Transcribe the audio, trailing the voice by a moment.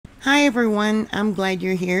Hi everyone, I'm glad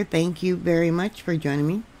you're here. Thank you very much for joining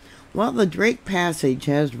me. Well, the Drake Passage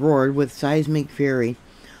has roared with seismic fury.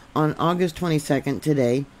 On August 22nd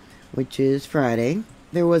today, which is Friday,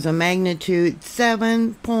 there was a magnitude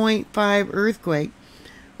 7.5 earthquake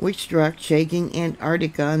which struck, shaking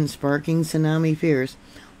Antarctica and sparking tsunami fears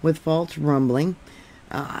with faults rumbling.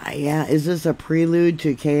 Is this a prelude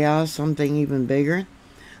to chaos, something even bigger?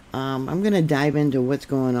 I'm going to dive into what's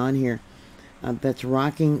going on here. That's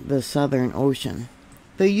rocking the Southern Ocean.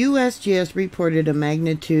 The USGS reported a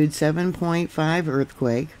magnitude 7.5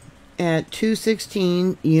 earthquake at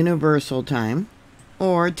 2:16 Universal Time,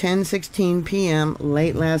 or 10:16 p.m.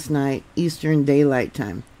 late last night Eastern Daylight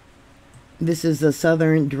Time. This is the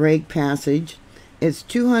Southern Drake Passage. It's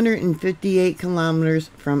 258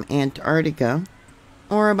 kilometers from Antarctica,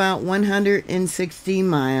 or about 160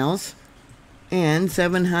 miles, and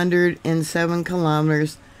 707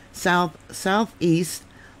 kilometers southeast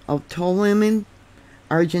of Tolima,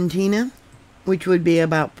 Argentina, which would be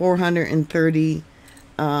about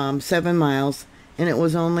 437 miles, and it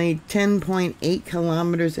was only 10.8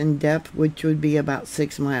 kilometers in depth, which would be about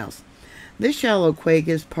 6 miles. This shallow quake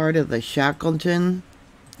is part of the Shackleton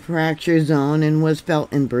fracture zone and was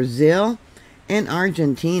felt in Brazil and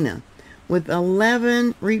Argentina, with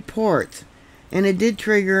 11 reports, and it did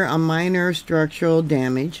trigger a minor structural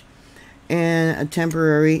damage and a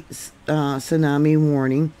temporary tsunami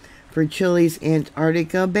warning for Chile's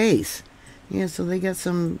Antarctica base. Yeah, so they got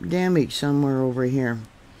some damage somewhere over here.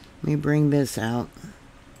 Let me bring this out.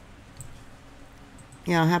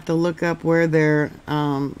 Yeah, I'll have to look up where their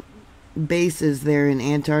base is there in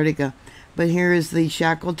Antarctica. But here is the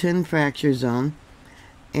Shackleton fracture zone.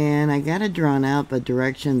 And I got it drawn out the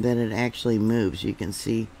direction that it actually moves. You can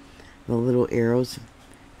see the little arrows.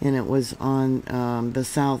 And it was on the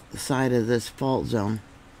south side of this fault zone.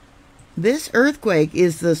 This earthquake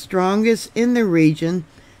is the strongest in the region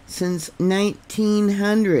since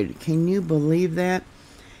 1900. Can you believe that?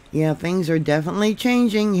 Yeah, things are definitely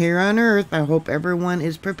changing here on Earth. I hope everyone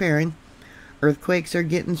is preparing. Earthquakes are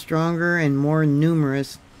getting stronger and more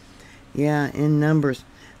numerous. Yeah, in numbers.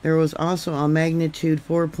 There was also a magnitude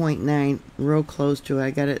 4.9 real close to it. I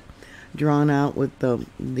got it drawn out with the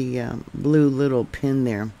blue little pin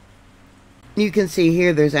there. You can see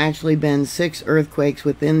here there's actually been 6 earthquakes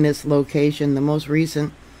within this location. The most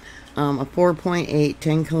recent, a 4.8,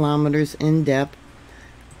 10 kilometers in depth.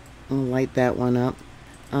 I'll light that one up.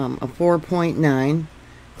 A 4.9,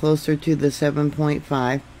 closer to the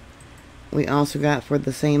 7.5. We also got, for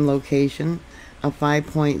the same location, a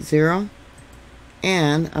 5.0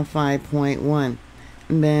 and a 5.1.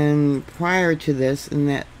 And then prior to this, in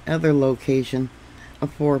that other location, a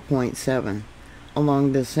 4.7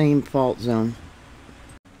 along the same fault zone.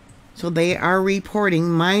 So they are reporting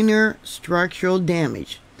minor structural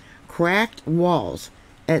damage, cracked walls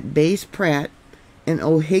at Base Pratt and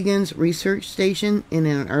O'Higgins Research Station in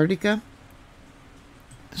Antarctica.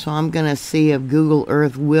 So I'm going to see if Google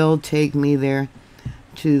Earth will take me there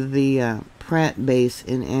to the Pratt base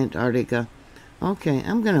in Antarctica. Okay,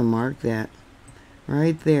 I'm going to mark that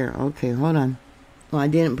right there. Okay, hold on. Well, I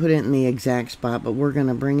didn't put it in the exact spot, but we're going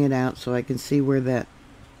to bring it out so I can see where that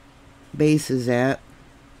base is at,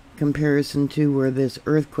 comparison to where this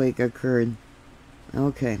earthquake occurred.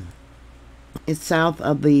 Okay. It's south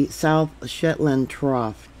of the South Shetland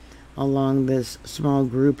Trough, along this small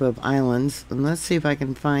group of islands. And let's see if I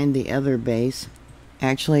can find the other base.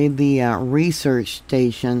 Actually, the research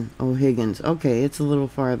station, O'Higgins. Okay, it's a little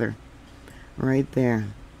farther. Right there.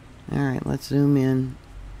 Alright, let's zoom in.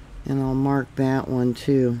 And I'll mark that one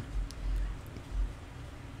too.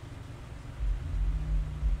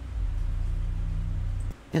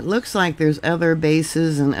 It looks like there's other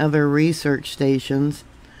bases and other research stations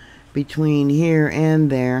between here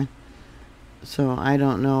and there. So I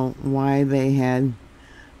don't know why they had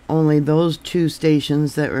only those 2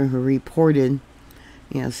 stations that were reported.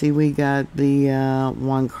 Yeah, see, we got the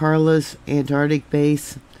Juan Carlos Antarctic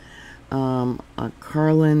base, a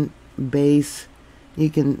Carlin base. You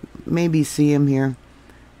can maybe see him here.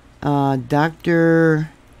 Dr.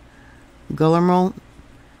 Guillermo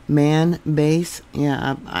Man base.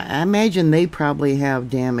 Yeah, I imagine they probably have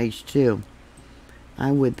damage too.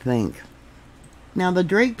 I would think. Now, the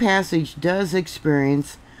Drake Passage does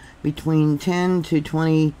experience between 10 to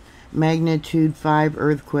 20 magnitude 5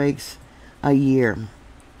 earthquakes a year.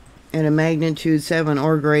 And a magnitude 7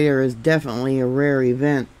 or greater is definitely a rare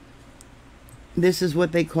event. This is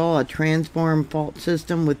what they call a transform fault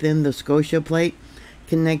system within the Scotia Plate,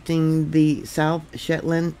 connecting the South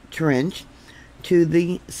Shetland Trench to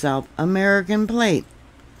the South American Plate.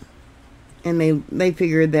 And they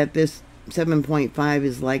figured that this 7.5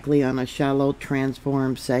 is likely on a shallow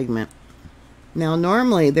transform segment. Now,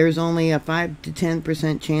 normally there's only a 5 to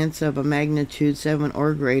 10% chance of a magnitude 7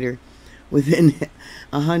 or greater within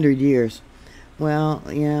 100 years. Well,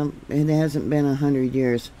 yeah, it hasn't been 100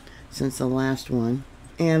 years since the last one.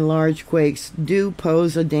 And large quakes do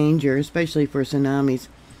pose a danger, especially for tsunamis,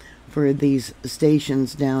 for these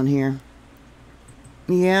stations down here.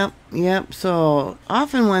 Yep. So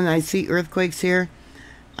often when I see earthquakes here,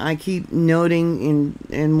 I keep noting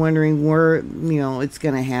and wondering where, it's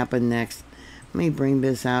going to happen next. Let me bring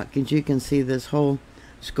this out because you can see this whole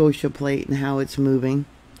Scotia plate and how it's moving.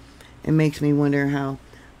 It makes me wonder how,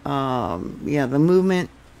 the movement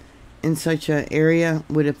in such an area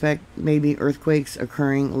would affect maybe earthquakes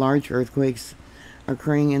occurring, large earthquakes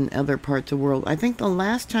occurring in other parts of the world. I think the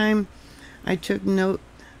last time I took note,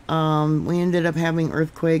 we ended up having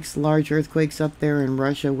earthquakes, large earthquakes up there in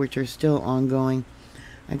Russia, which are still ongoing.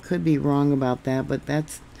 I could be wrong about that, but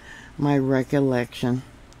that's my recollection.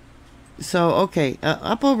 So, okay,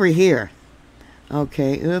 up over here.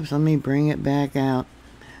 Okay, oops, let me bring it back out.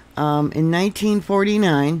 In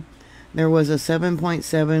 1949, there was a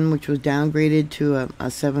 7.7, which was downgraded to a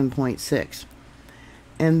 7.6.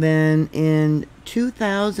 And then in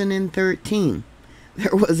 2013,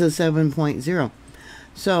 there was a 7.0.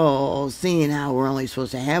 So, seeing how we're only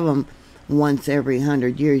supposed to have them once every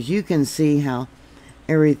 100 years, you can see how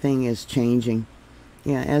everything is changing.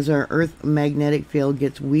 Yeah, as our Earth magnetic field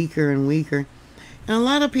gets weaker and weaker. And a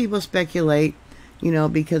lot of people speculate,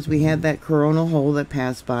 because we had that coronal hole that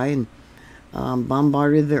passed by and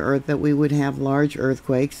bombarded the Earth, that we would have large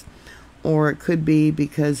earthquakes. Or it could be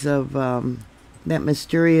because of that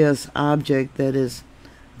mysterious object that is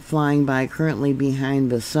flying by currently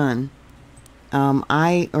behind the sun.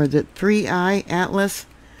 Or the 3I Atlas.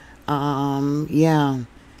 Yeah,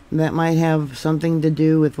 that might have something to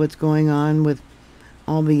do with what's going on with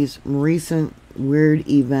all these recent weird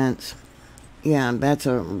events. Yeah, that's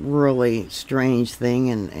a really strange thing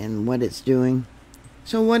and what it's doing.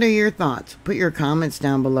 So what are your thoughts? Put your comments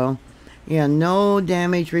down below. Yeah, no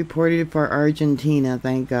damage reported for Argentina,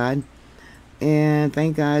 thank God. And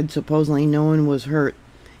thank God, supposedly no one was hurt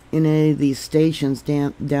in any of these stations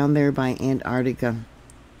down there by Antarctica.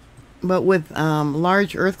 But with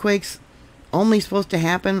large earthquakes only supposed to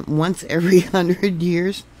happen once every 100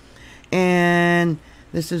 years. And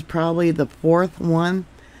this is probably the 4th one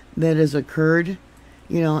that has occurred,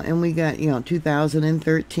 and we got,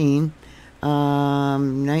 2013,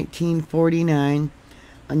 1949,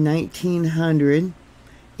 1900.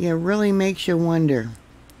 Yeah, really makes you wonder.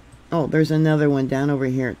 Oh, there's another one down over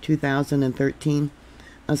here, 2013,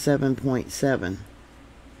 a 7.7.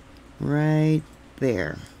 Right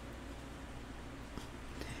there.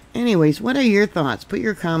 Anyways, what are your thoughts? Put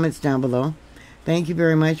your comments down below. Thank you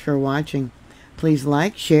very much for watching. Please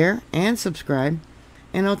like, share, and subscribe.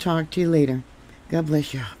 And I'll talk to you later. God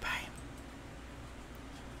bless you. Bye.